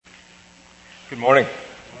Good morning.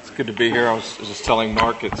 It's good to be here. I was just telling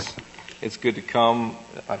Mark it's good to come.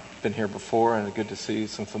 I've been here before, and it's good to see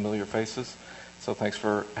some familiar faces. So thanks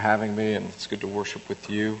for having me, and it's good to worship with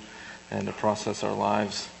you and to process our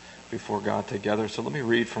lives before God together. So let me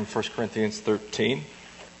read from 1 Corinthians 13.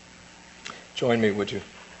 Join me, would you?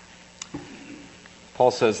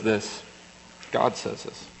 Paul says this. God says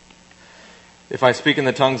this. If I speak in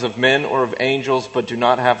the tongues of men or of angels but do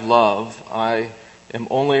not have love, I am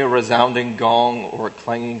only a resounding gong or a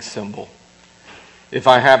clanging cymbal. If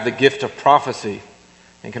I have the gift of prophecy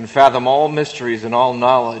and can fathom all mysteries and all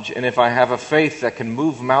knowledge, and if I have a faith that can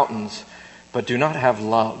move mountains but do not have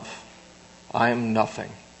love, I am nothing.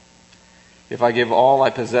 If I give all I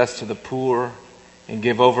possess to the poor and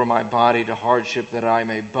give over my body to hardship that I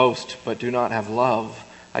may boast but do not have love,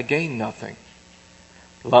 I gain nothing.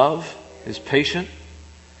 Love is patient.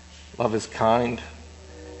 Love is kind.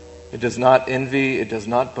 It does not envy. It does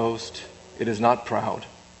not boast. It is not proud.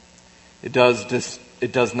 It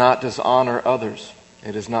does not dishonor others.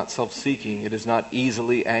 It is not self-seeking. It is not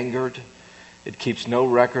easily angered. It keeps no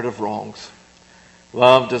record of wrongs.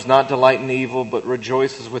 Love does not delight in evil, but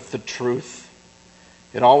rejoices with the truth.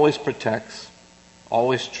 It always protects,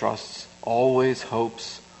 always trusts, always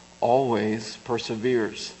hopes, always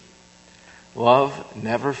perseveres. Love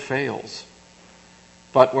never fails.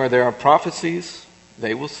 But where there are prophecies,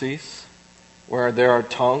 they will cease. Where there are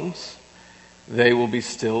tongues, they will be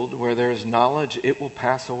stilled. Where there is knowledge, it will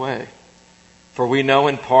pass away. For we know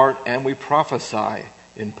in part and we prophesy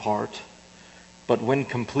in part. But when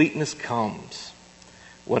completeness comes,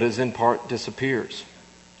 what is in part disappears.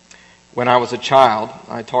 When I was a child,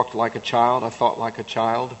 I talked like a child, I thought like a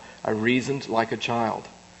child, I reasoned like a child.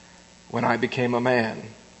 When I became a man,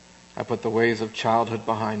 I put the ways of childhood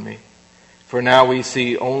behind me. For now we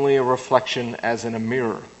see only a reflection as in a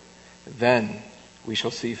mirror. Then we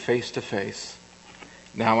shall see face to face.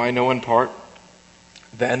 Now I know in part.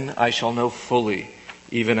 Then I shall know fully,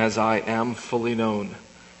 even as I am fully known.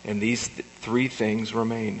 And these three things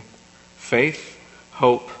remain: faith,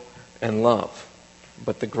 hope, and love.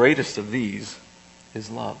 But the greatest of these is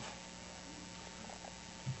love.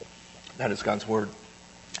 That is God's word.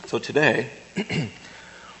 So today,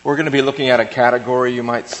 we're going to be looking at a category, you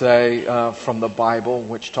might say, from the Bible,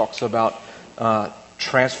 which talks about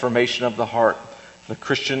transformation of the heart. The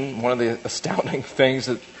Christian, one of the astounding things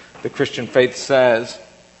that the Christian faith says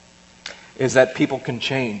is that people can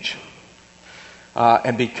change.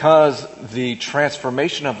 And because the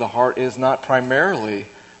transformation of the heart is not primarily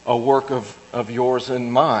a work of yours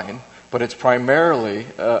and mine, but it's primarily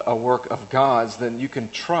a work of God's, then you can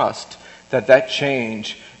trust that that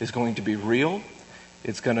change is going to be real.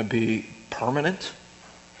 It's going to be permanent,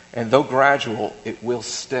 and though gradual, it will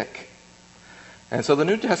stick. And so the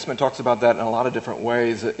New Testament talks about that in a lot of different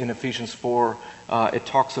ways. In Ephesians 4, it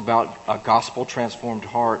talks about a gospel-transformed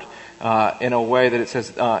heart in a way that it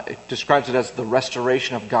says, it describes it as the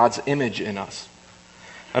restoration of God's image in us.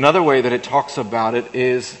 Another way that it talks about it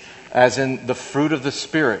is as in the fruit of the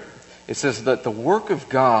Spirit. It says that the work of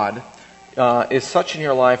God is such in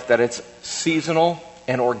your life that it's seasonal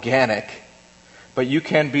and organic, but you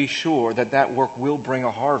can be sure that that work will bring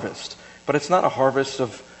a harvest. But it's not a harvest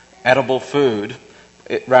of edible food.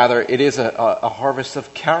 Rather, it is a harvest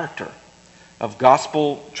of character, of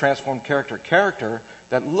gospel-transformed character. Character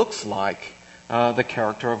that looks like the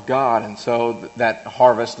character of God. And so that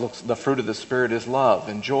harvest the fruit of the Spirit is love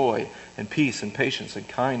and joy and peace and patience and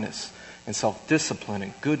kindness and self-discipline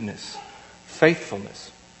and goodness,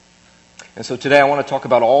 faithfulness. And so today I want to talk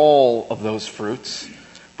about all of those fruits,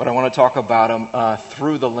 but I want to talk about them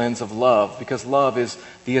through the lens of love, because love is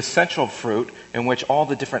the essential fruit in which all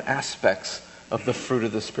the different aspects of the fruit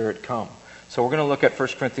of the Spirit come. So we're going to look at 1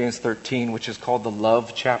 Corinthians 13, which is called the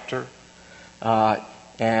love chapter.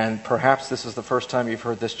 And perhaps this is the first time you've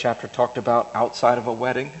heard this chapter talked about outside of a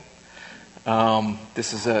wedding.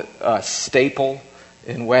 This is a staple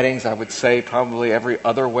in weddings. I would say probably every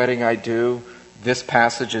other wedding I do, this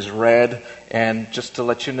passage is read. And just to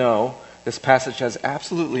let you know, this passage has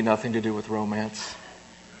absolutely nothing to do with romance.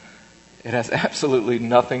 It has absolutely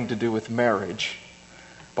nothing to do with marriage.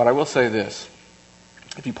 But I will say this.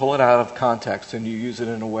 If you pull it out of context and you use it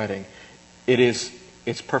in a wedding,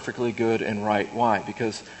 it's perfectly good and right. Why?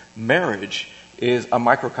 Because marriage is a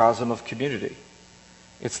microcosm of community.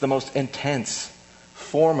 It's the most intense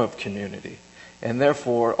form of community. And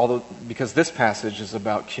therefore, because this passage is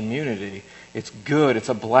about community, it's good, it's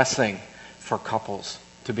a blessing for couples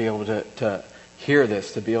to be able to hear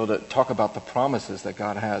this, to be able to talk about the promises that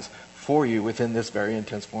God has for you within this very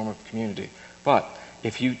intense form of community. But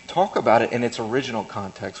if you talk about it in its original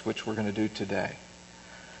context, which we're going to do today,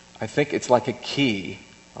 I think it's like a key,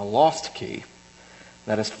 a lost key,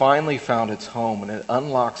 that has finally found its home, and it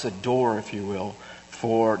unlocks a door, if you will,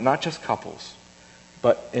 for not just couples,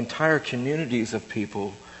 but entire communities of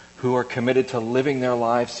people who are committed to living their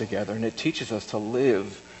lives together. And it teaches us to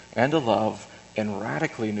live and to love in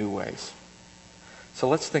radically new ways. So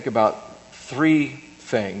let's think about three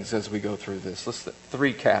things as we go through this.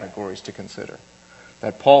 Three categories to consider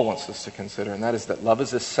that Paul wants us to consider, and that is that love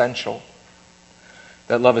is essential,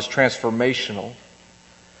 that love is transformational,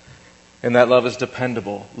 and that love is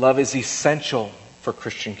dependable. Love is essential for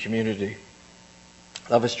Christian community.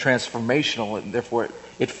 Love is transformational, and therefore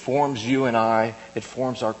it forms you and I, it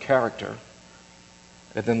forms our character.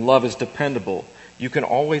 And then love is dependable. You can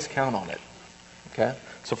always count on it. Okay?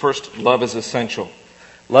 So first, love is essential.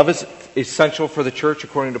 Love is essential for the church,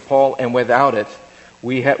 according to Paul, and without it,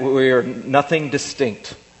 we are nothing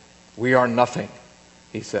distinct. We are nothing,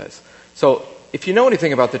 he says. So, if you know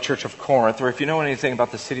anything about the church of Corinth, or if you know anything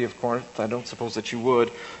about the city of Corinth, I don't suppose that you would,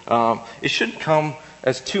 it shouldn't come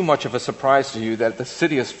as too much of a surprise to you that the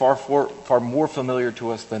city is far more familiar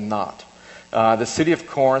to us than not. The city of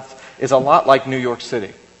Corinth is a lot like New York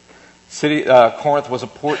City. Corinth was a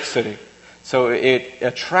port city, so it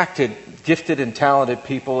attracted gifted and talented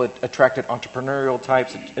people. It attracted entrepreneurial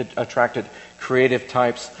types. It attracted creative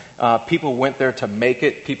types. People went there to make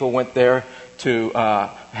it. People went there to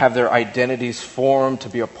have their identities formed, to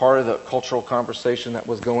be a part of the cultural conversation that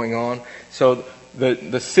was going on. So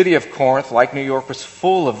the city of Corinth, like New York, was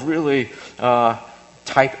full of really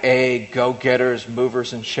type A, go-getters,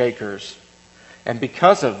 movers and shakers. And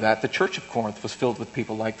because of that, the church of Corinth was filled with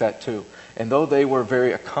people like that too. And though they were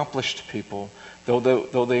very accomplished people, though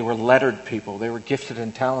they were lettered people, they were gifted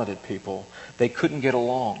and talented people, they couldn't get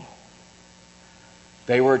along.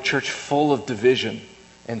 They were a church full of division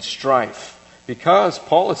and strife, because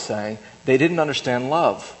Paul is saying they didn't understand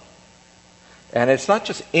love. And it's not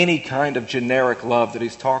just any kind of generic love that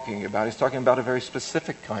he's talking about. He's talking about a very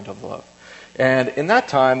specific kind of love. And in that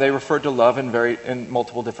time, they referred to love in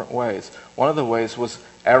multiple different ways. One of the ways was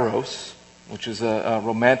eros, which is a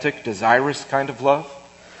romantic, desirous kind of love.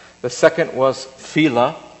 The second was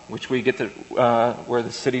philia, which we get where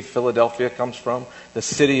the city Philadelphia comes from. The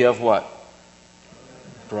city of what?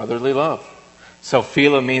 Brotherly love. So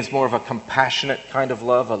philia means more of a compassionate kind of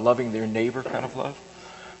love, a loving their neighbor kind of love.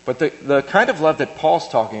 But the kind of love that Paul's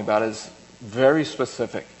talking about is very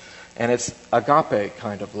specific. And it's agape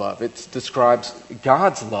kind of love. It describes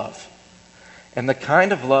God's love. And the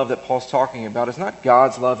kind of love that Paul's talking about is not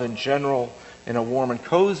God's love in general in a warm and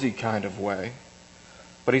cozy kind of way.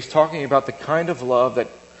 But he's talking about the kind of love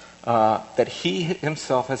that he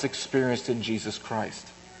himself has experienced in Jesus Christ.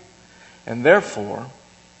 And therefore,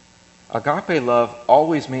 agape love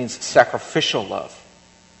always means sacrificial love.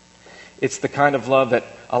 It's the kind of love that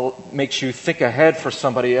makes you think ahead for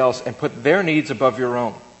somebody else and put their needs above your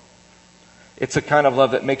own. It's a kind of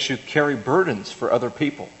love that makes you carry burdens for other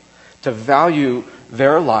people, to value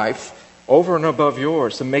their life over and above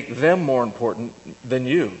yours, to make them more important than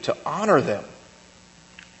you, to honor them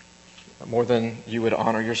more than you would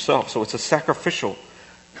honor yourself. So it's a sacrificial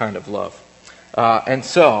kind of love. And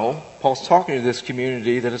so, Paul's talking to this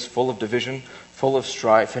community that is full of division, full of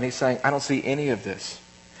strife, and he's saying, I don't see any of this.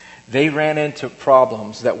 They ran into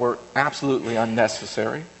problems that were absolutely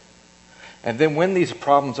unnecessary. And then when these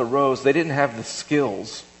problems arose, they didn't have the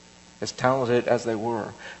skills, as talented as they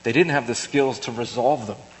were, they didn't have the skills to resolve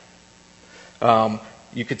them.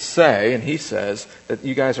 You could say, and he says, that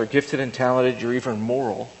you guys are gifted and talented, you're even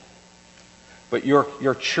moral, but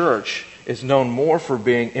your church is known more for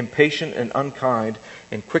being impatient and unkind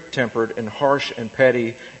and quick-tempered and harsh and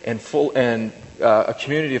petty and a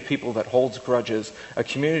community of people that holds grudges, a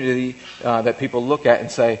community that people look at and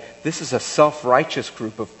say, this is a self-righteous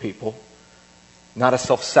group of people, not a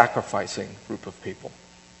self-sacrificing group of people.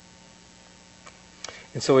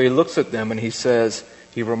 And so he looks at them and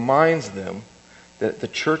he reminds them that the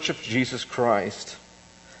church of Jesus Christ,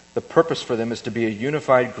 the purpose for them is to be a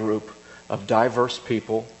unified group of diverse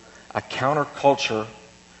people, a counterculture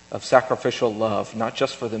of sacrificial love, not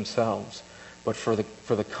just for themselves, but for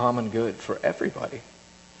the common good, for everybody.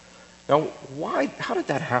 Now, how did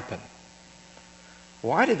that happen?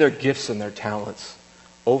 Why did their gifts and their talents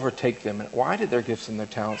overtake them? And why did their gifts and their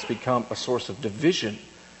talents become a source of division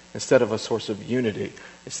instead of a source of unity?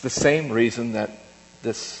 It's the same reason that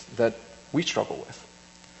we struggle with.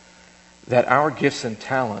 That our gifts and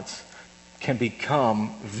talents can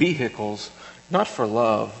become vehicles, not for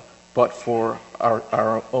love, but for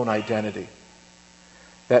our own identity.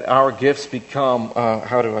 That our gifts become,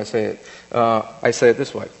 how do I say it? I say it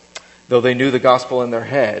this way. Though they knew the gospel in their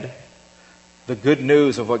head, the good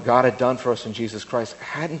news of what God had done for us in Jesus Christ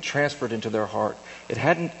hadn't transferred into their heart. It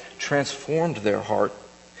hadn't transformed their heart.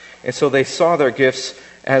 And so they saw their gifts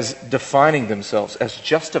as defining themselves, as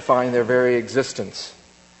justifying their very existence.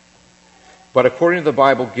 But according to the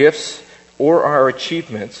Bible, gifts or our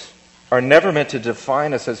achievements are never meant to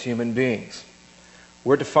define us as human beings.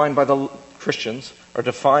 Christians are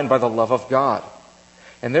defined by the love of God.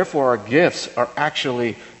 And therefore our gifts are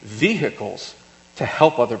actually vehicles to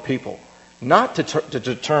help other people. Not to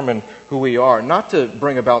determine who we are, not to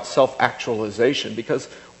bring about self-actualization, because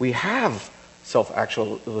we have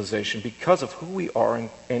self-actualization because of who we are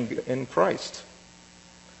in Christ.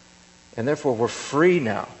 And therefore we're free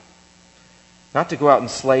now, not to go out and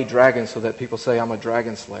slay dragons so that people say I'm a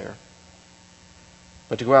dragon slayer,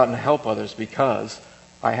 but to go out and help others because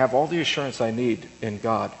I have all the assurance I need in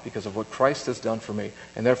God because of what Christ has done for me.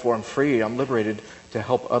 And therefore I'm free, I'm liberated to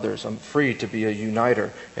help others. I'm free to be a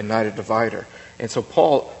uniter and not a divider. And so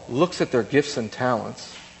Paul looks at their gifts and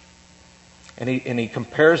talents, and he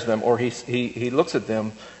compares them, or he looks at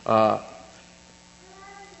them.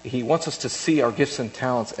 He wants us to see our gifts and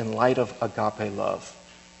talents in light of agape love,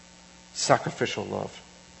 sacrificial love.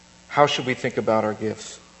 How should we think about our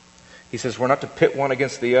gifts? He says we're not to pit one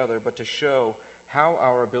against the other, but to show how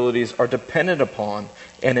our abilities are dependent upon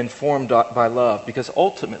and informed by love. Because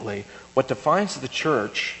ultimately, what defines the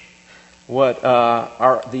church,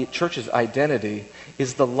 the church's identity,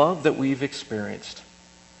 is the love that we've experienced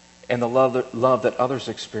and the love that others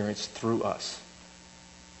experience through us.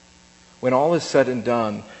 When all is said and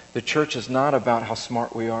done, the church is not about how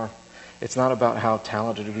smart we are. It's not about how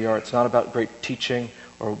talented we are. It's not about great teaching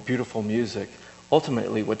or beautiful music.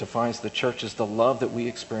 Ultimately, what defines the church is the love that we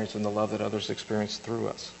experience and the love that others experience through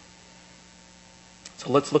us.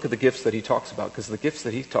 So let's look at the gifts that he talks about, because the gifts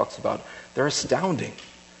that he talks about, they're astounding.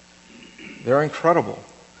 They're incredible.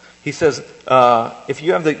 He says, if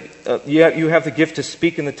you have the gift to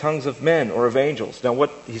speak in the tongues of men or of angels. Now,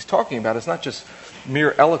 what he's talking about is not just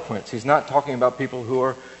mere eloquence. He's not talking about people who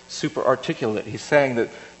are super articulate. He's saying that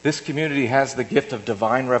this community has the gift of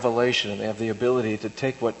divine revelation, and they have the ability to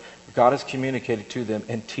take what God has communicated to them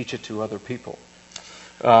and teach it to other people.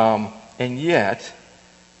 And yet,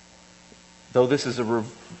 though this is a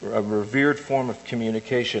revered form of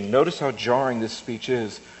communication, notice how jarring this speech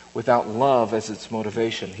is without love as its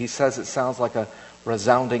motivation. He says it sounds like a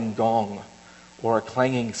resounding gong or a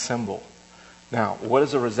clanging cymbal. Now, what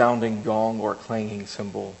does a resounding gong or a clanging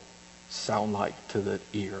cymbal sound like to the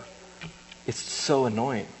ear? It's so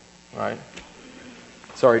annoying, right?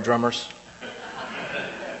 Sorry, drummers.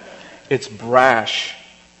 It's brash.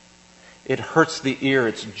 It hurts the ear.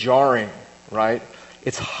 It's jarring, right?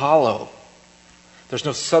 It's hollow. There's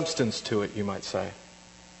no substance to it, you might say.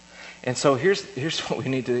 And so here's what we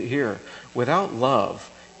need to hear. Without love,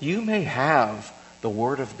 you may have the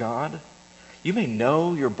Word of God. You may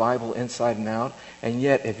know your Bible inside and out, and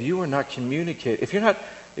yet if you are not communicating, if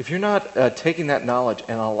you're not taking that knowledge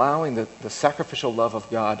and allowing the sacrificial love of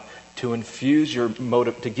God to infuse your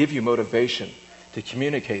motive, to give you motivation to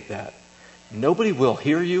communicate that, nobody will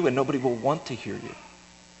hear you and nobody will want to hear you.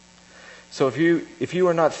 So if you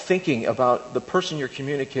are not thinking about the person you're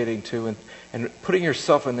communicating to and putting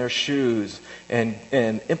yourself in their shoes and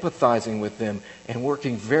empathizing with them and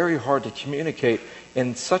working very hard to communicate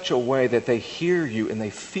in such a way that they hear you and they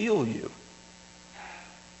feel you,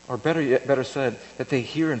 or better said, that they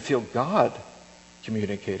hear and feel God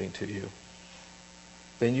communicating to you,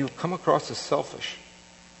 then you come across as selfish.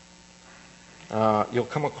 You'll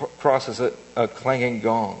come across as a clanging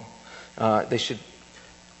gong.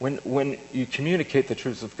 When you communicate the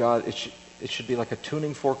truths of God, it should be like a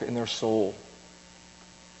tuning fork in their soul,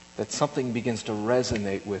 that something begins to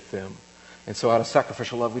resonate with them. And so out of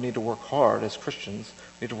sacrificial love, we need to work hard as Christians.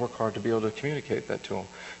 We need to work hard to be able to communicate that to them.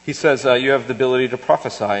 He says you have the ability to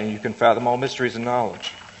prophesy and you can fathom all mysteries and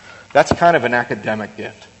knowledge. That's kind of an academic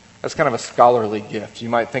gift. That's kind of a scholarly gift. You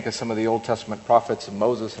might think of some of the Old Testament prophets, of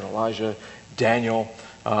Moses and Elijah, Daniel.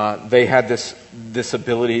 They had this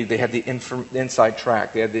ability. They had the inside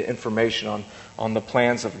track. They had the information on the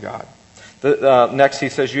plans of God. Next, he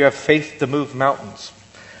says you have faith to move mountains.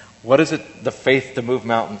 What is it, the faith to move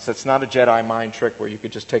mountains? It's not a Jedi mind trick where you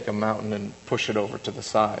could just take a mountain and push it over to the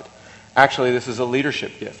side. Actually, this is a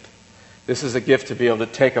leadership gift. This is a gift to be able to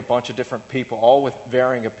take a bunch of different people, all with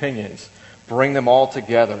varying opinions, bring them all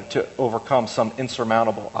together to overcome some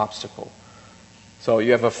insurmountable obstacle. So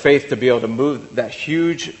you have a faith to be able to move that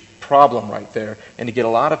huge problem right there and to get a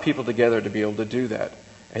lot of people together to be able to do that.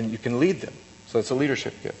 And you can lead them. So it's a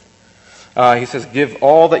leadership gift. He says, give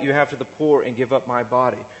all that you have to the poor and give up my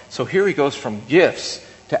body. So here he goes from gifts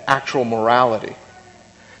to actual morality.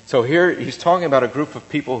 So here he's talking about a group of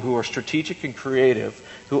people who are strategic and creative,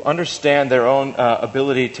 who understand their own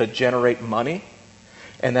ability to generate money,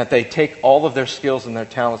 and that they take all of their skills and their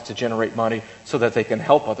talents to generate money so that they can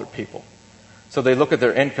help other people. So they look at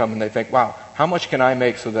their income and they think, wow, how much can I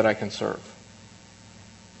make so that I can serve?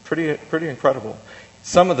 Pretty incredible.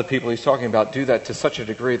 Some of the people he's talking about do that to such a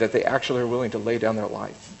degree that they actually are willing to lay down their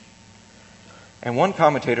life. And one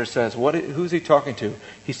commentator says, who's he talking to?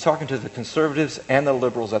 He's talking to the conservatives and the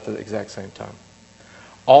liberals at the exact same time.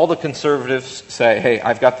 All the conservatives say, hey,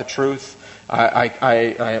 I've got the truth.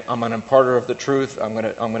 I'm an imparter of the truth. I'm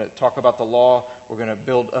going to talk about the law. We're going to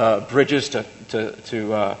build bridges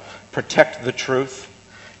to protect the truth.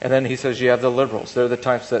 And then he says you have the liberals. They're the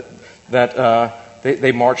types that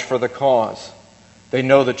they march for the cause. They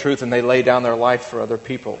know the truth and they lay down their life for other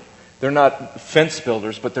people. They're not fence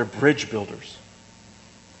builders, but they're bridge builders.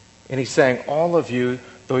 And he's saying, all of you,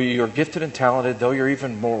 though you're gifted and talented, though you're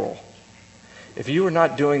even moral, if you are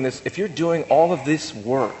not doing this, if you're doing all of this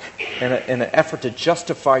work in an effort to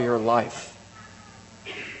justify your life,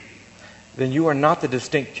 then you are not the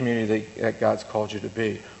distinct community that God's called you to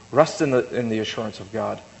be. Rest in the assurance of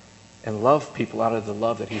God and love people out of the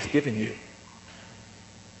love that He's given you.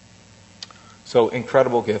 So,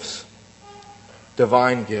 incredible gifts,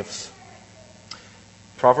 divine gifts.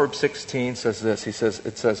 Proverbs 16 says this.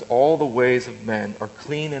 It says, all the ways of men are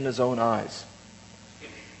clean in his own eyes,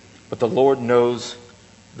 but the Lord knows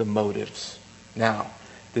the motives. Now,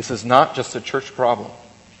 this is not just a church problem.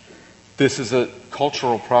 This is a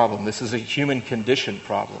cultural problem. This is a human condition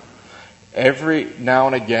problem. Every now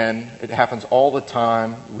and again, it happens all the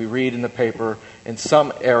time. We read in the paper in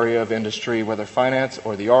some area of industry, whether finance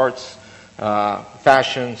or the arts,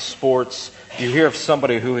 fashion, sports, you hear of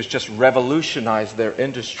somebody who has just revolutionized their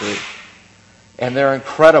industry, and they're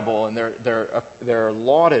incredible, and they're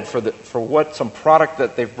lauded for some product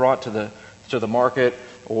that they've brought to the market,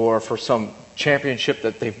 or for some championship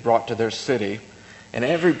that they've brought to their city, and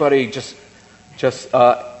everybody just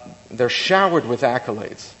they're showered with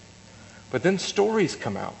accolades. But then stories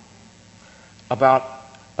come out about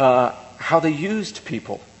how they used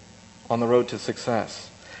people on the road to success,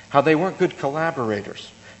 how they weren't good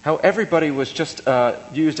collaborators, how everybody was just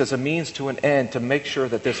used as a means to an end to make sure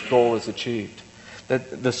that this goal is achieved.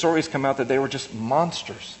 That the stories come out that they were just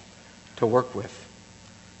monsters to work with.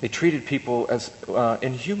 They treated people as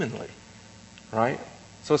inhumanly, right?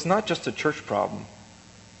 So it's not just a church problem.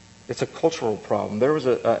 It's a cultural problem. There was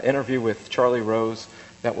an interview with Charlie Rose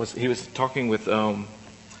he was talking with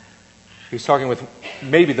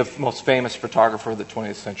maybe the most famous photographer of the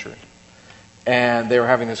 20th century. And they were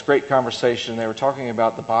having this great conversation. They were talking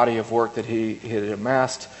about the body of work that he had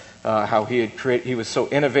amassed, how he was so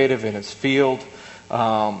innovative in his field.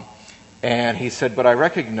 And he said, but I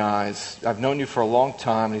recognize, I've known you for a long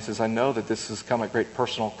time, and he says, I know that this has come at great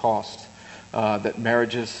personal cost, that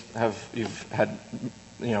marriages you've had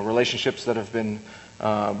relationships that have been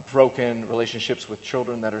broken, relationships with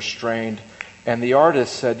children that are strained. And the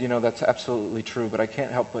artist said, that's absolutely true, but I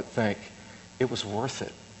can't help but think it was worth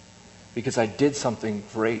it, because I did something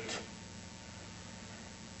great.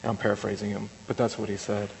 I'm paraphrasing him, but that's what he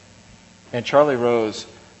said. And Charlie Rose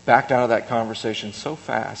backed out of that conversation so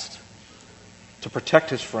fast to protect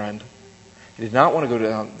his friend. He did not want to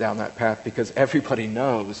go down that path, because everybody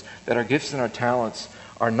knows that our gifts and our talents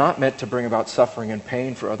are not meant to bring about suffering and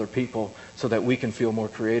pain for other people so that we can feel more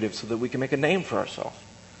creative, so that we can make a name for ourselves.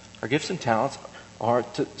 Our gifts and talents are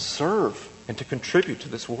to serve and to contribute to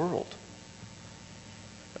this world.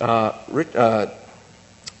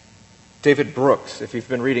 David Brooks, if you've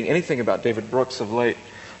been reading anything about David Brooks of late,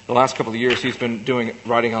 the last couple of years he's been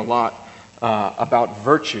writing a lot about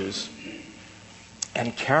virtues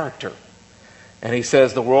and character. And he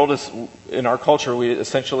says the world is, in our culture, we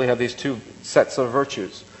essentially have these two sets of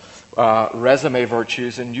virtues, resume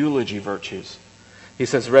virtues and eulogy virtues. He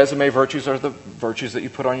says resume virtues are the virtues that you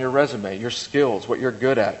put on your resume, your skills, what you're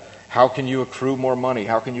good at. How can you accrue more money?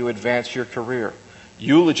 How can you advance your career?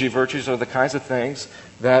 Eulogy virtues are the kinds of things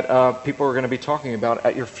that people are going to be talking about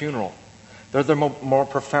at your funeral. They're the more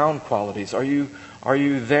profound qualities. Are you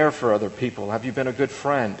there for other people? Have you been a good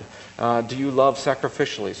friend? Do you love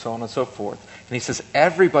sacrificially? So on and so forth. And he says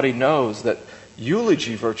everybody knows that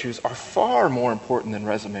eulogy virtues are far more important than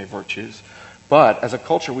resume virtues. But as a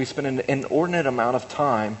culture, we spend an inordinate amount of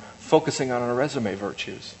time focusing on our resume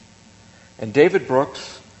virtues. And David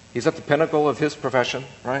Brooks, he's at the pinnacle of his profession,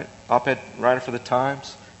 right? Op-ed writer for the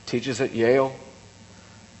Times, teaches at Yale.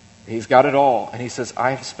 He's got it all. And he says,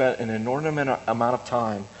 I've spent an inordinate amount of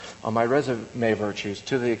time on my resume virtues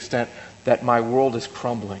to the extent that my world is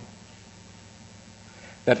crumbling,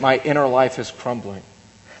 that my inner life is crumbling,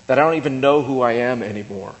 that I don't even know who I am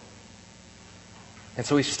anymore. And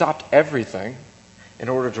so he stopped everything in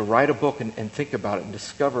order to write a book and think about it and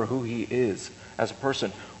discover who he is as a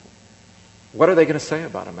person. What are they going to say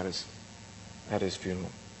about him at his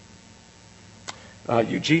funeral?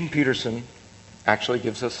 Eugene Peterson actually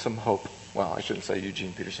gives us some hope. Well, I shouldn't say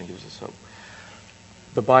Eugene Peterson gives us hope.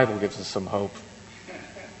 The Bible gives us some hope.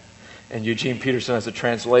 And Eugene Peterson has a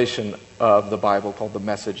translation of the Bible called The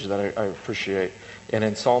Message that I appreciate. And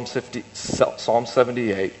in Psalm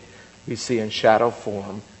 78, we see in shadow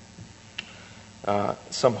form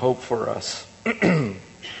some hope for us.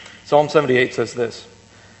 Psalm 78 says this.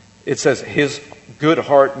 It says, his good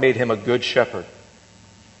heart made him a good shepherd.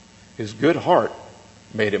 His good heart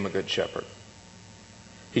made him a good shepherd.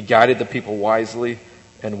 He guided the people wisely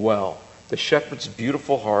and well. The shepherd's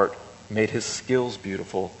beautiful heart made his skills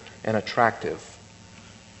beautiful and attractive.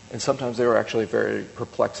 And sometimes they were actually very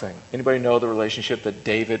perplexing. Anybody know the relationship that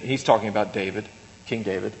David, he's talking about David, King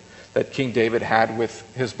David, that King David had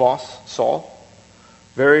with his boss, Saul?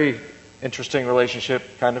 Very interesting relationship,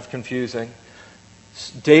 kind of confusing.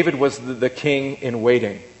 David was the king in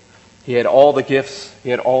waiting. He had all the gifts, he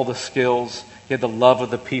had all the skills, he had the love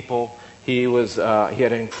of the people. He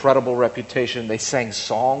had an incredible reputation. They sang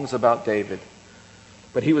songs about David.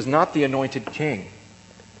 But he was not the anointed king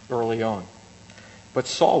early on. But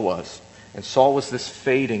Saul was. And Saul was this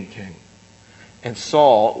fading king. And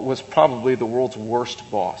Saul was probably the world's worst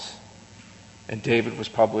boss. And David was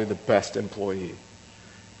probably the best employee.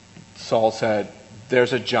 Saul said,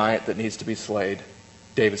 there's a giant that needs to be slayed.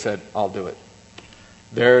 David said, I'll do it.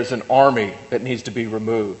 There's an army that needs to be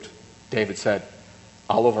removed. David said,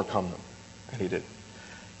 I'll overcome them. And he did.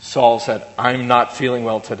 Saul said, I'm not feeling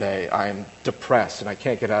well today. I'm depressed and I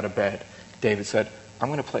can't get out of bed. David said, I'm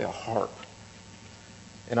going to play a harp.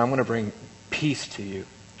 And I'm going to bring peace to you.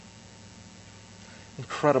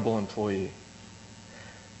 Incredible employee.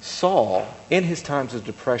 Saul, in his times of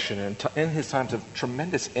depression and in his times of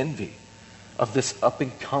tremendous envy of this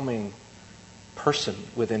up-and-coming person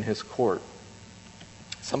within his court,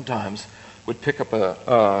 sometimes would pick up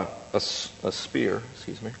a spear,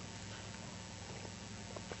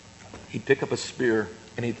 He'd pick up a spear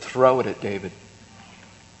and he'd throw it at David.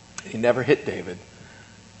 He never hit David,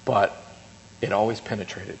 but it always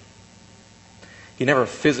penetrated. He never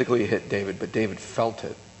physically hit David, but David felt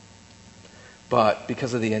it. But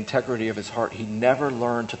because of the integrity of his heart, he never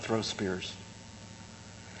learned to throw spears.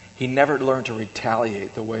 He never learned to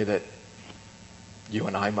retaliate the way that you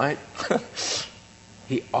and I might.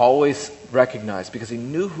 He always recognized, because he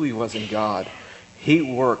knew who he was in God, he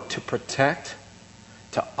worked to protect,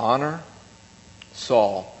 to honor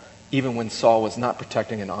Saul, even when Saul was not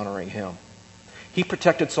protecting and honoring him. He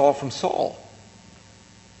protected Saul from Saul.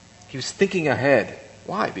 He was thinking ahead.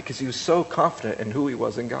 Why? Because he was so confident in who he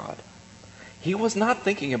was in God. He was not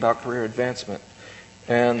thinking about career advancement.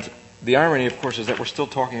 And the irony, of course, is that we're still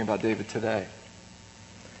talking about David today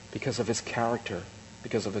because of his character,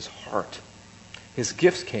 because of his heart. His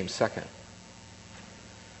gifts came second.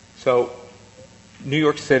 So, New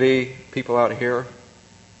York City, people out here,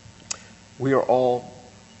 we are all,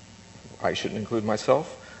 I shouldn't include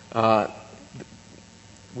myself,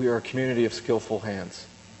 we are a community of skillful hands.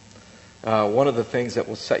 One of the things that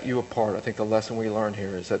will set you apart, I think the lesson we learn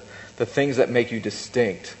here is that the things that make you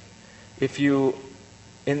distinct,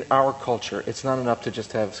 in our culture, it's not enough to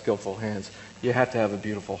just have skillful hands. You have to have a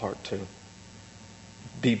beautiful heart too.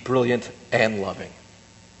 Be brilliant and loving.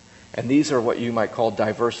 And these are what you might call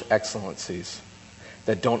diverse excellencies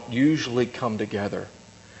that don't usually come together.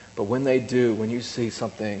 But when they do, when you see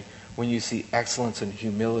something, when you see excellence and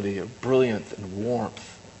humility, or brilliance and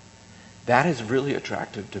warmth, that is really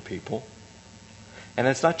attractive to people. And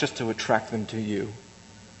it's not just to attract them to you,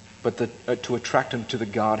 but to attract them to the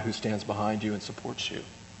God who stands behind you and supports you.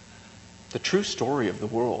 The true story of the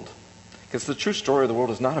world. Because the true story of the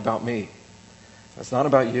world is not about me. It's not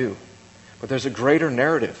about you. But there's a greater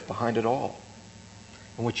narrative behind it all,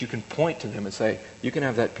 in which you can point to them and say, you can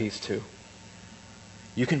have that peace too.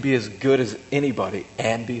 You can be as good as anybody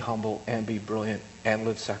and be humble and be brilliant and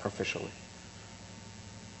live sacrificially.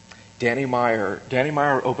 Danny Meyer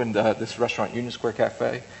opened this restaurant, Union Square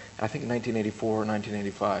Cafe, I think in 1984 or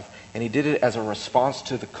 1985. And he did it as a response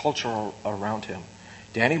to the culture around him.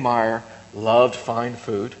 Danny Meyer loved fine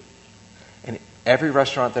food. And every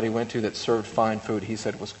restaurant that he went to that served fine food, he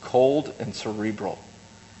said, was cold and cerebral.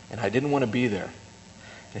 And I didn't want to be there.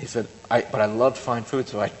 And he said, but I loved fine food,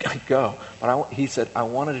 so I'd go. But he said, I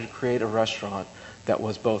wanted to create a restaurant that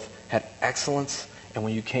was both, had excellence, and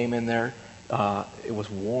when you came in there, it was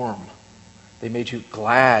warm. They made you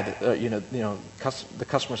glad. The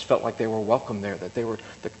customers felt like they were welcome there. That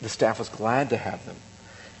the staff was glad to have them.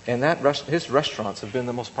 And his restaurants have been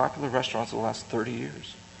the most popular restaurants of the last 30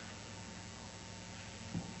 years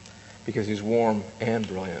because he's warm and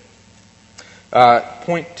brilliant.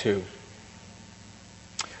 Point 2.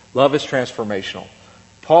 Love is transformational.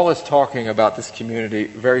 Paul is talking about this community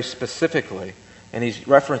very specifically, and he's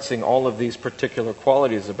referencing all of these particular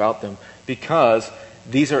qualities about them because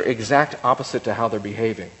these are exact opposite to how they're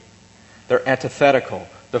behaving. They're antithetical.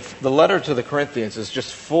 The letter to the Corinthians is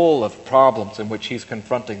just full of problems in which he's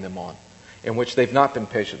confronting them on, in which they've not been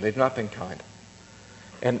patient, they've not been kind.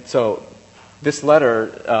 And so this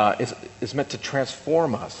letter is meant to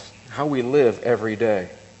transform us, how we live every day.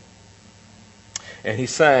 And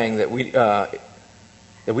he's saying that we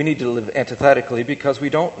need to live antithetically because we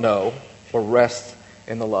don't know or rest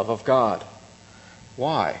in the love of God.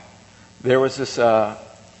 Why? There was this, I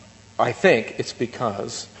think it's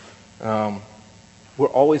because we're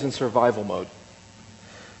always in survival mode.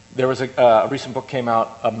 There was a recent book came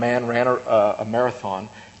out, a man ran a marathon,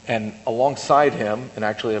 and alongside him, and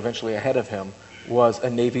actually eventually ahead of him, was a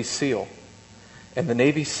Navy SEAL. And the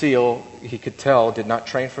Navy SEAL, he could tell, did not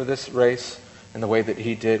train for this race in the way that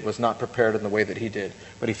he did, was not prepared in the way that he did.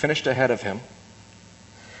 But he finished ahead of him.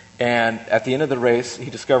 And at the end of the race, he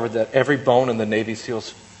discovered that every bone in the Navy SEAL's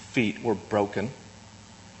feet were broken.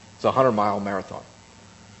 It's a 100-mile marathon.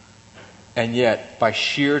 And yet, by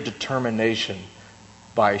sheer determination,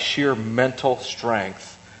 by sheer mental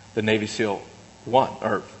strength, the Navy SEAL won,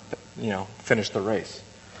 or finished the race.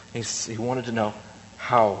 He wanted to know,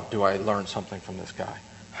 how do I learn something from this guy?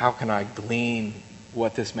 How can I glean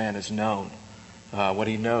what this man has known, what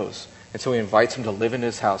he knows? And so he invites him to live in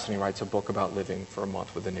his house, and he writes a book about living for a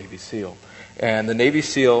month with the Navy SEAL. And the Navy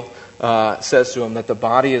SEAL says to him that the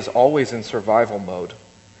body is always in survival mode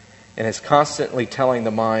and is constantly telling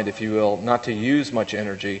the mind, if you will, not to use much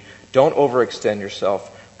energy, don't overextend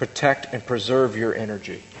yourself, protect and preserve your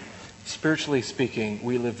energy. Spiritually speaking,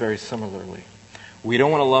 we live very similarly. We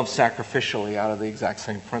don't want to love sacrificially out of the exact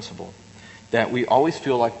same principle, that we always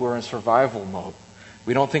feel like we're in survival mode.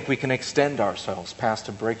 We don't think we can extend ourselves past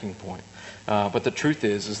a breaking point. But the truth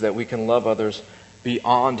is that we can love others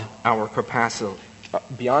beyond our capacity.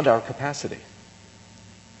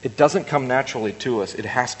 It doesn't come naturally to us. It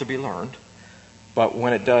has to be learned. But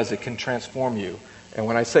when it does, it can transform you. And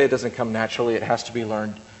when I say it doesn't come naturally, it has to be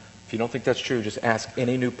learned. If you don't think that's true, just ask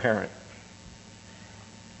any new parent.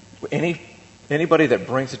 Anybody that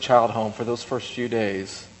brings a child home for those first few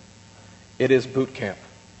days, it is boot camp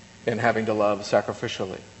in having to love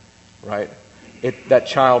sacrificially, right? That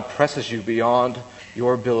child presses you beyond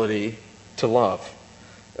your ability to love.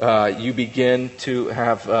 You begin to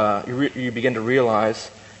realize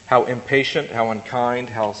how impatient, how unkind,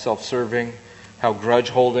 how self-serving, how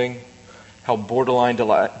grudge-holding, how borderline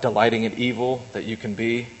delighting in evil that you can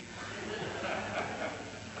be.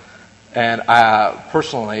 And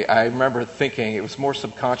personally, I remember thinking, it was more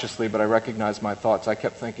subconsciously, but I recognized my thoughts. I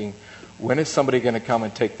kept thinking, when is somebody going to come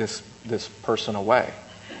and take this person away?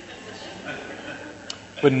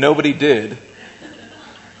 But nobody did.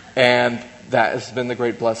 And that has been the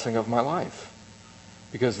great blessing of my life.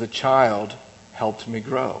 Because the child helped me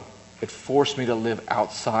grow. It forced me to live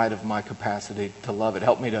outside of my capacity to love. It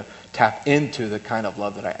helped me to tap into the kind of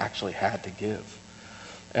love that I actually had to give.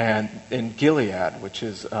 And in Gilead, which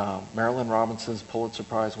is Marilyn Robinson's Pulitzer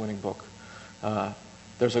Prize winning book,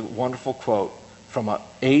 there's a wonderful quote from an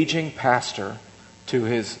aging pastor to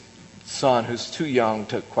his son who's too young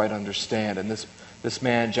to quite understand. And this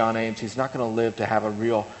man, John Ames, he's not going to live to have a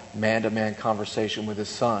real man-to-man conversation with his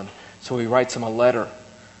son. So he writes him a letter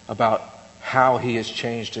about how he has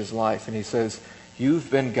changed his life. And he says, "You've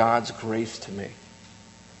been God's grace to me."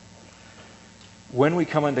 When we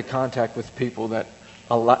come into contact with people that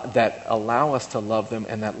allow us to love them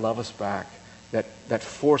and that love us back, that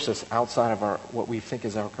force us outside of what we think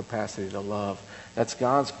is our capacity to love, that's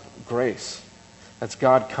God's grace. That's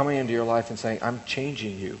God coming into your life and saying, I'm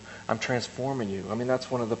changing you. I'm transforming you. I mean,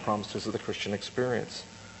 that's one of the promises of the Christian experience.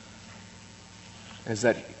 Is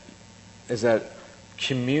that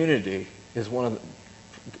community is one of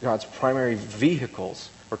God's primary vehicles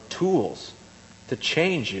or tools to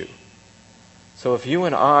change you. So if you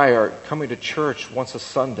and I are coming to church once a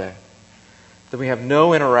Sunday, then we have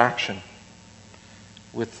no interaction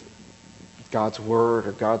with God's Word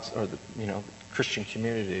or the Christian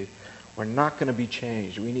community. We're not going to be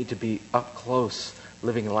changed. We need to be up close,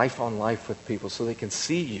 living life on life with people so they can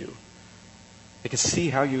see you. They can see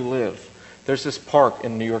how you live. There's this park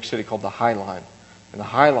in New York City called the High Line. And the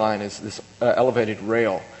High Line is this elevated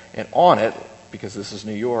rail. And on it, because this is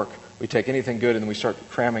New York, We take anything good and then we start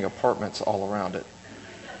cramming apartments all around it.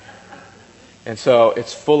 And so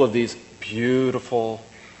it's full of these beautiful,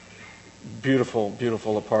 beautiful,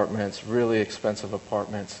 beautiful apartments, really expensive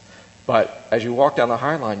apartments. But as you walk down the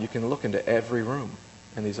High Line, you can look into every room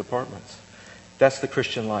in these apartments. That's the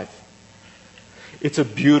Christian life. It's a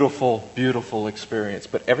beautiful, beautiful experience,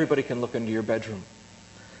 but everybody can look into your bedroom.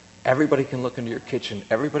 Everybody can look into your kitchen.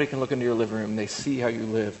 Everybody can look into your living room. They see how you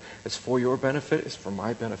live. It's for your benefit. It's for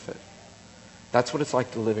my benefit. That's what it's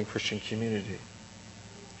like to live in Christian community.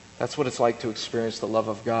 That's what it's like to experience the love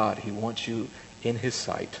of God. He wants you in His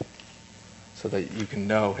sight so that you can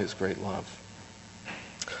know His great love.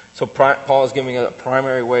 So Paul is giving a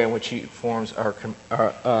primary way in which he forms our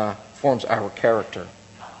character.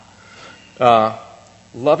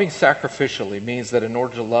 Loving sacrificially means that in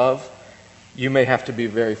order to love, you may have to be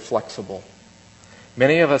very flexible.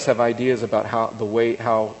 Many of us have ideas about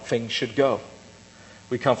how things should go.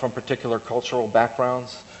 We come from particular cultural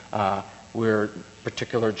backgrounds. We're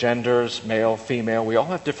particular genders, male, female. We all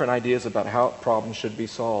have different ideas about how problems should be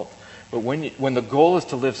solved. But when the goal is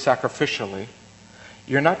to live sacrificially,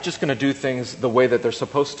 you're not just going to do things the way that they're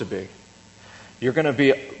supposed to be. You're going to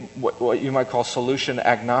be what you might call solution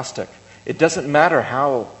agnostic. It doesn't matter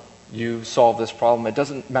how you solve this problem. It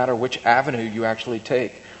doesn't matter which avenue you actually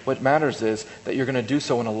take. What matters is that you're going to do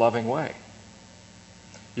so in a loving way.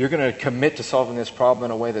 You're going to commit to solving this problem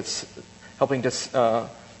in a way that's that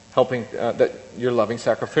you're loving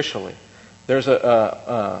sacrificially. There's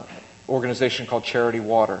a organization called Charity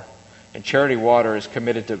Water. And Charity Water is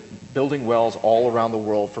committed to building wells all around the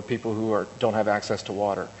world for people who don't have access to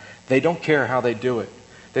water. They don't care how they do it.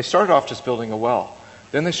 They started off just building a well.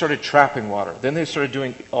 Then they started trapping water. Then they started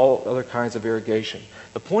doing all other kinds of irrigation.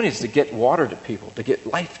 The point is to get water to people, to get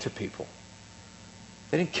life to people.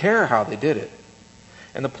 They didn't care how they did it.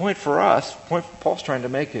 And the point for us, the point Paul's trying to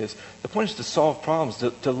make is, the point is to solve problems,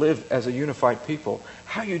 to live as a unified people.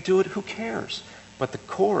 How you do it, who cares? But the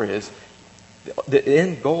core is, the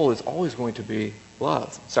end goal is always going to be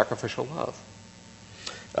love, sacrificial love.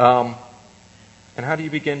 And how do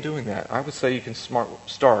you begin doing that? I would say you can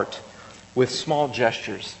start with small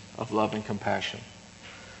gestures of love and compassion.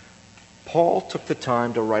 Paul took the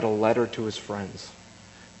time to write a letter to his friends.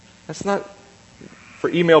 That's not, for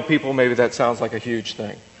email people, maybe that sounds like a huge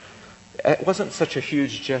thing. It wasn't such a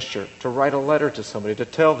huge gesture to write a letter to somebody, to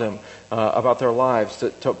tell them about their lives,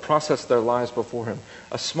 to process their lives before him.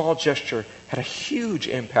 A small gesture had a huge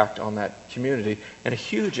impact on that community and a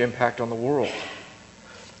huge impact on the world.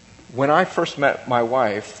 When I first met my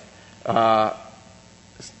wife,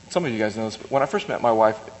 some of you guys know this, but when I first met my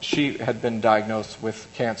wife, she had been diagnosed with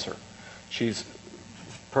cancer. She's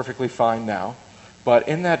perfectly fine now. But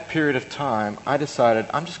in that period of time, I decided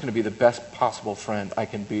I'm just going to be the best possible friend I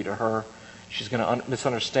can be to her. She's going to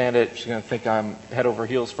misunderstand it. She's going to think I'm head over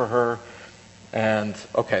heels for her. And,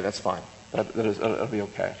 okay, that's fine. It'll be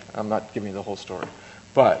okay. I'm not giving you the whole story.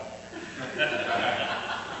 But,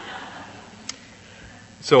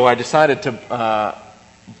 so I decided to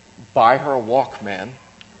buy her a Walkman.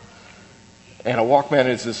 And a Walkman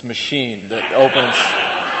is this machine that opens,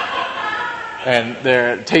 and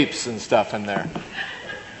there are tapes and stuff in there.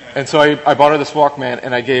 And so I bought her this Walkman,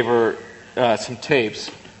 and I gave her some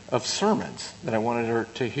tapes of sermons that I wanted her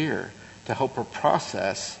to hear to help her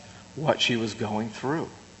process what she was going through.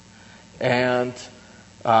 And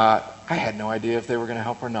I had no idea if they were going to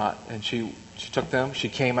help or not. And she took them. She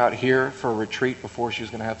came out here for a retreat before she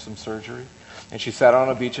was going to have some surgery. And she sat on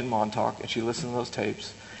a beach in Montauk, and she listened to those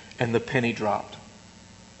tapes, and the penny dropped.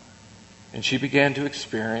 And she began to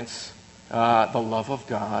experience the love of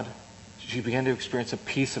God. She began to experience a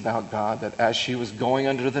peace about God, that as she was going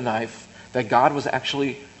under the knife, that God was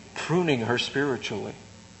actually pruning her spiritually,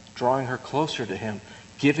 drawing her closer to Him,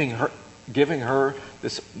 giving her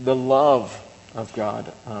the love of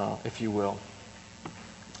God, if you will.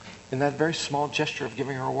 In that very small gesture of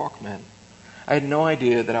giving her a Walkman. I had no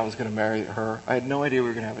idea that I was going to marry her. I had no idea we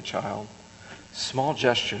were going to have a child. Small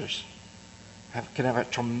gestures can have a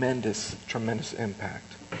tremendous, tremendous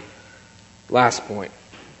impact. Last point.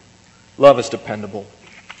 Love is dependable.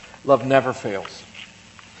 Love never fails.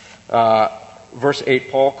 Verse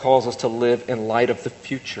 8, Paul calls us to live in light of the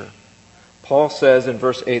future. Paul says in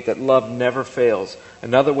verse 8 that love never fails.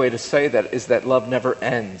 Another way to say that is that love never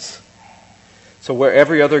ends. So where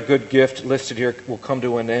every other good gift listed here will come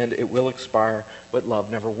to an end, it will expire, but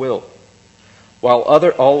love never will. While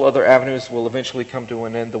all other avenues will eventually come to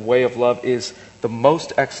an end, the way of love is the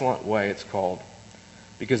most excellent way, it's called.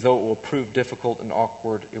 Because though it will prove difficult and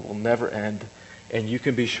awkward, it will never end, and you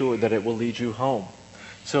can be sure that it will lead you home.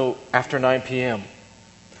 So after 9 p.m.,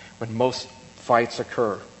 when most fights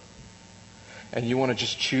occur, and you want to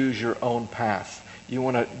just choose your own path. You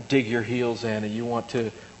want to dig your heels in and you want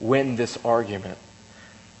to win this argument.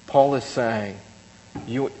 Paul is saying,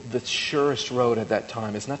 the surest road at that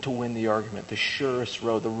time is not to win the argument. The surest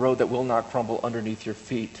road, the road that will not crumble underneath your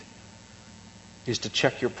feet, is to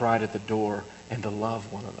check your pride at the door and to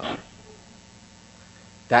love one another.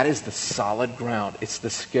 That is the solid ground. It's the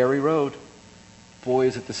scary road. Boy,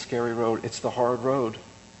 is it the scary road. It's the hard road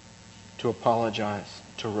to apologize,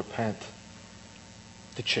 to repent,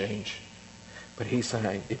 to change. But he's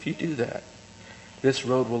saying, if you do that, this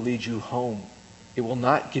road will lead you home. It will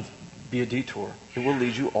not be a detour. It will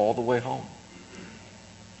lead you all the way home.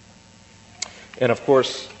 And of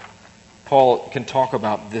course, Paul can talk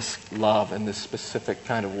about this love in this specific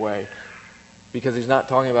kind of way because he's not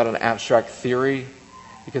talking about an abstract theory,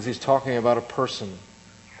 because he's talking about a person.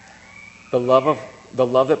 The love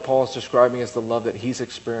that Paul is describing is the love that he's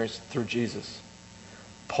experienced through Jesus.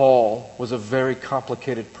 Paul was a very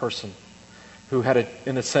complicated person who had,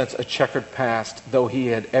 in a sense, a checkered past. Though he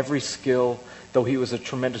had every skill, though he was a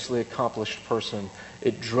tremendously accomplished person,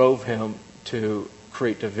 it drove him to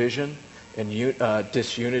create division and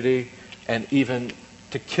disunity and even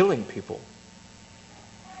to killing people.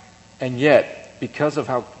 And yet, because of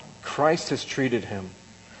how Christ has treated him,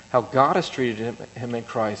 how God has treated him in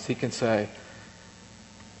Christ, he can say,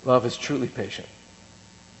 love is truly patient.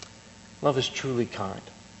 Love is truly kind.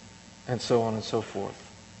 And so on and so forth.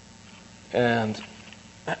 And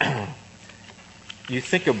you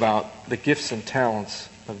think about the gifts and talents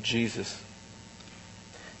of Jesus.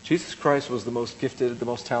 Jesus Christ was the most gifted, the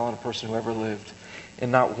most talented person who ever lived.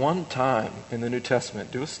 And not one time in the New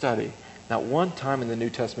Testament, do a study, not one time in the New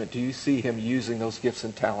Testament do you see him using those gifts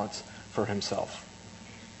and talents for himself.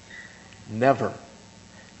 Never.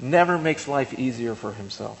 Never makes life easier for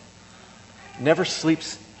himself. Never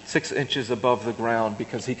sleeps 6 inches above the ground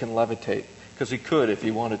because he can levitate, because he could if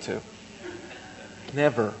he wanted to.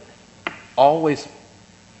 Never. Always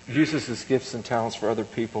uses his gifts and talents for other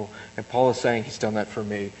people. And Paul is saying he's done that for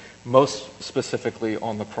me, most specifically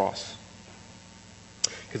on the cross.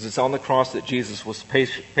 Because it's on the cross that Jesus was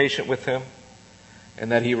patient with him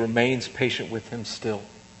and that he remains patient with him still.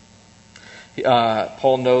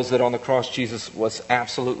 Paul knows that on the cross Jesus was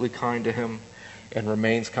absolutely kind to him and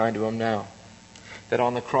remains kind to him now. That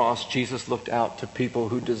on the cross Jesus looked out to people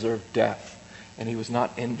who deserved death and he was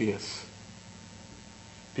not envious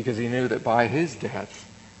because he knew that by his death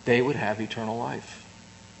they would have eternal life.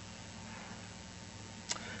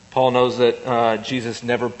 Paul knows that Jesus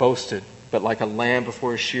never boasted, but like a lamb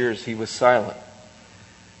before his shears he was silent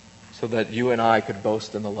so that you and I could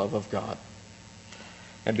boast in the love of God.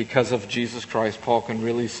 And because of Jesus Christ, Paul can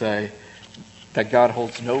really say that God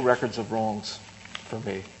holds no records of wrongs for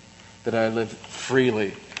me. That I live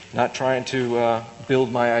freely, not trying to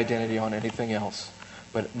build my identity on anything else,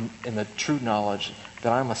 but in the true knowledge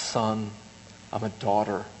that I'm a son, I'm a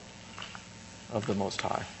daughter of the Most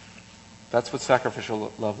High. That's what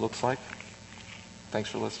sacrificial love looks like. Thanks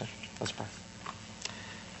for listening. Let's pray.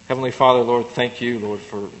 Heavenly Father, Lord, thank you, Lord,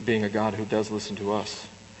 for being a God who does listen to us.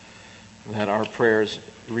 That our prayers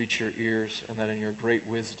reach your ears and that in your great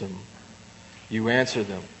wisdom you answer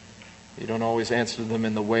them. You don't always answer them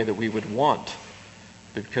in the way that we would want,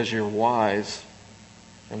 but because you're wise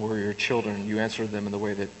and we're your children, you answer them in the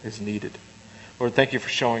way that is needed. Lord, thank you for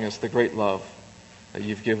showing us the great love that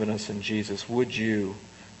you've given us in Jesus. Would you,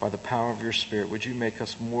 by the power of your Spirit, would you make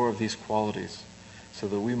us more of these qualities so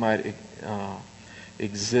that we might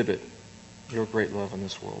exhibit your great love in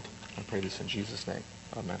this world? I pray this in Jesus' name.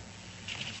 Amen.